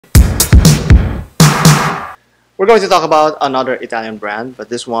We're going to talk about another Italian brand, but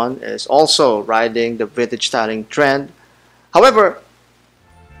this one is also riding the vintage styling trend. However,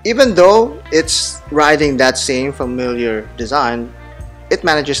 even though it's riding that same familiar design, it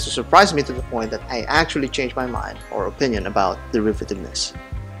manages to surprise me to the point that I actually changed my mind or opinion about derivativeness.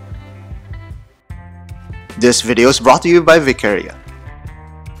 This video is brought to you by Viqueria.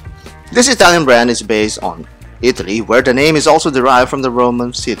 This Italian brand is based on Italy, where the name is also derived from the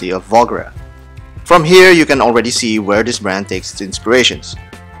Roman city of Voghera. From here, you can already see where this brand takes its inspirations.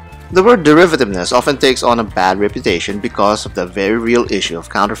 The word derivativeness often takes on a bad reputation because of the very real issue of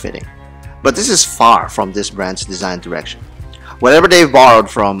counterfeiting. But this is far from this brand's design direction. Whatever they've borrowed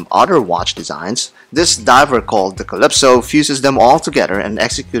from other watch designs, this diver called the Calipso fuses them all together and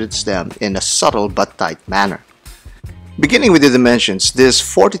executes them in a subtle but tight manner. Beginning with the dimensions, this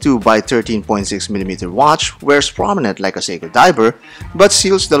 42 by 13.6mm watch wears prominent like a Seiko diver, but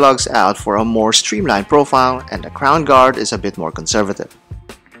seals the lugs out for a more streamlined profile, and the crown guard is a bit more conservative.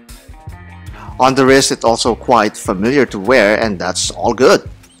 On the wrist, it's also quite familiar to wear, and that's all good.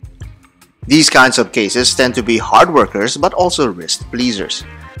 These kinds of cases tend to be hard workers but also wrist pleasers.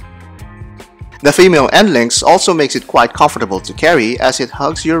 The female end links also makes it quite comfortable to carry as it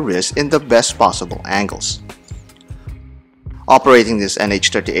hugs your wrist in the best possible angles. Operating this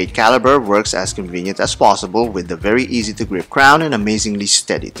NH38 caliber works as convenient as possible with the very easy to grip crown and amazingly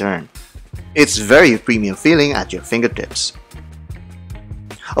steady turn. It's very premium feeling at your fingertips.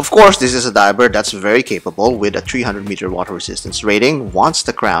 Of course, this is a diver that's very capable with a 300-meter water resistance rating once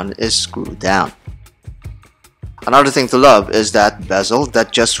the crown is screwed down. Another thing to love is that bezel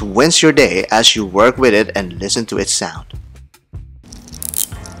that just wins your day as you work with it and listen to its sound.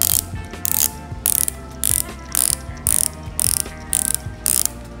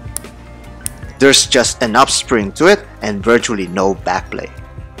 There's just enough spring to it and virtually no backplay.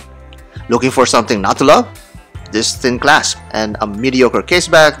 Looking for something not to love? This thin clasp and a mediocre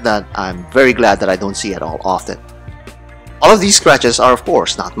caseback that I'm very glad that I don't see at all often. All of these scratches are of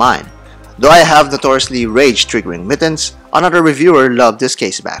course not mine. Though I have notoriously rage-triggering mittens, another reviewer loved this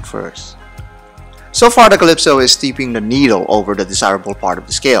caseback first. So far, the Calipso is steeping the needle over the desirable part of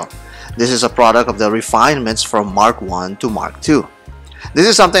the scale. This is a product of the refinements from Mark I to Mark II. This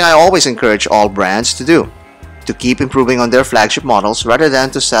is something I always encourage all brands to do, to keep improving on their flagship models rather than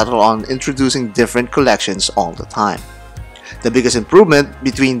to settle on introducing different collections all the time. The biggest improvement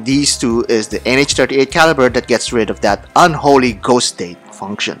between these two is the NH38 caliber that gets rid of that unholy ghost date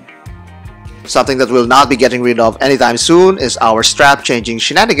function. Something that we'll not be getting rid of anytime soon is our strap changing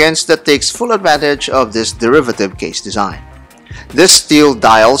shenanigans that takes full advantage of this derivative case design. This steel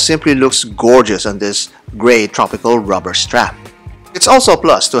dial simply looks gorgeous on this gray tropical rubber strap. It's also a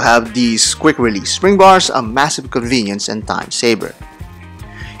plus to have these quick-release spring bars, a massive convenience and time saver.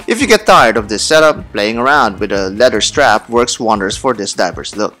 If you get tired of this setup, playing around with a leather strap works wonders for this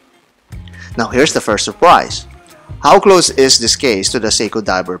diver's look. Now here's the first surprise. How close is this case to the Seiko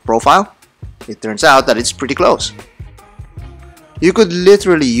diver profile? It turns out that it's pretty close. You could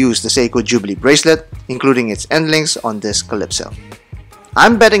literally use the Seiko Jubilee bracelet, including its end links, on this Calipso.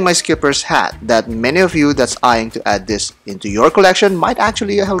 I'm betting my skipper's hat that many of you that's eyeing to add this into your collection might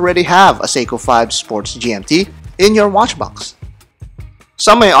actually already have a Seiko 5 Sports GMT in your watch box.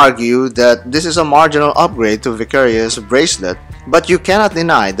 Some may argue that this is a marginal upgrade to Viqueria's bracelet, but you cannot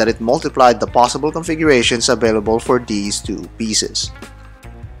deny that it multiplied the possible configurations available for these two pieces.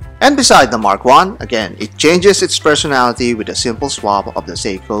 And beside the Mark I, again, it changes its personality with a simple swap of the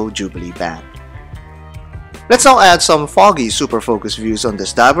Seiko Jubilee band. Let's now add some foggy super focus views on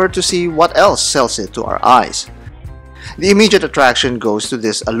this diver to see what else sells it to our eyes. The immediate attraction goes to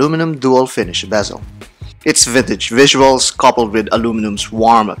this aluminum dual finish bezel. Its vintage visuals, coupled with aluminum's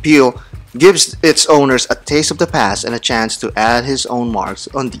warm appeal, gives its owners a taste of the past and a chance to add his own marks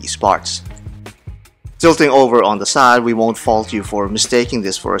on these parts. Tilting over on the side, we won't fault you for mistaking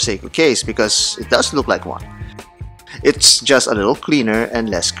this for a Seiko case because it does look like one. It's just a little cleaner and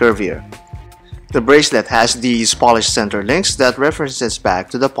less curvier. The bracelet has these polished center links that references back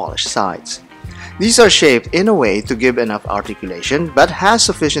to the polished sides. These are shaped in a way to give enough articulation but has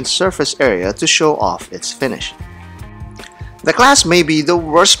sufficient surface area to show off its finish. The clasp may be the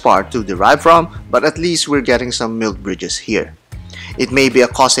worst part to derive from, but at least we're getting some milled bridges here. It may be a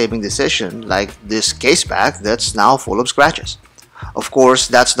cost-saving decision like this caseback that's now full of scratches. Of course,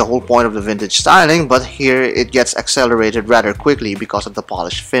 that's the whole point of the vintage styling, but here it gets accelerated rather quickly because of the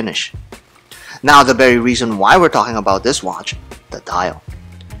polished finish. Now the very reason why we're talking about this watch, the dial.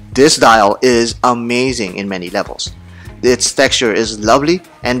 This dial is amazing in many levels. Its texture is lovely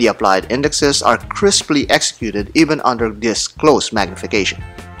and the applied indexes are crisply executed even under this close magnification.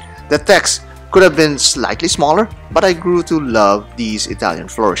 The text Could have been slightly smaller, but I grew to love these Italian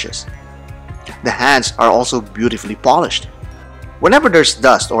flourishes. The hands are also beautifully polished. Whenever there's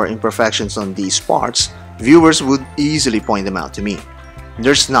dust or imperfections on these parts, viewers would easily point them out to me.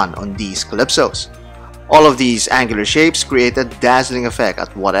 There's none on these Calipsos. All of these angular shapes create a dazzling effect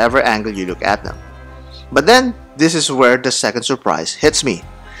at whatever angle you look at them. But then, this is where the second surprise hits me.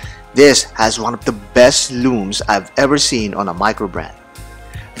 This has one of the best looms I've ever seen on a Microbrand.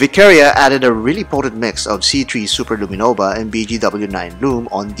 Viqueria added a really potent mix of C3 Superluminova and BGW9 loom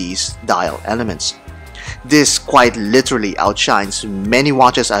on these dial elements. This quite literally outshines many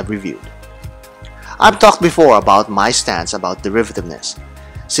watches I've reviewed. I've talked before about my stance about derivativeness.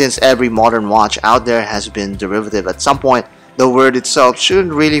 Since every modern watch out there has been derivative at some point, the word itself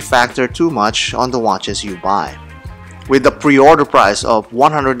shouldn't really factor too much on the watches you buy. With the pre-order price of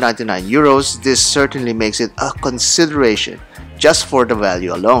 199 euros, this certainly makes it a consideration just for the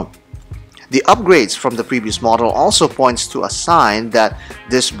value alone. The upgrades from the previous model also points to a sign that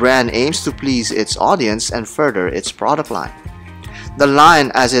this brand aims to please its audience and further its product line. The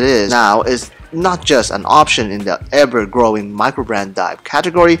line as it is now is not just an option in the ever-growing microbrand dive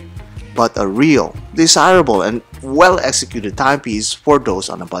category, but a real, desirable, and well-executed timepiece for those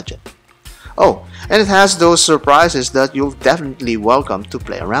on a budget. Oh, and it has those surprises that you'll definitely welcome to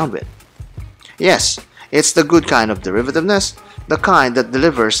play around with. Yes, it's the good kind of derivativeness, the kind that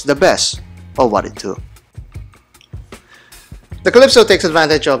delivers the best of what it took. The Calipso takes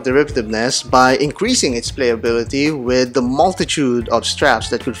advantage of derivativeness by increasing its playability with the multitude of straps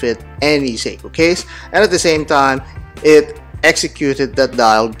that could fit any Seiko case, and at the same time, it executed that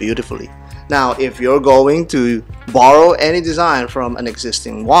dial beautifully. Now, if you're going to borrow any design from an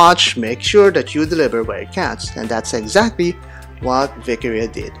existing watch, make sure that you deliver where it counts, and that's exactly what Viqueria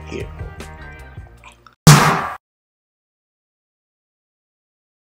did here.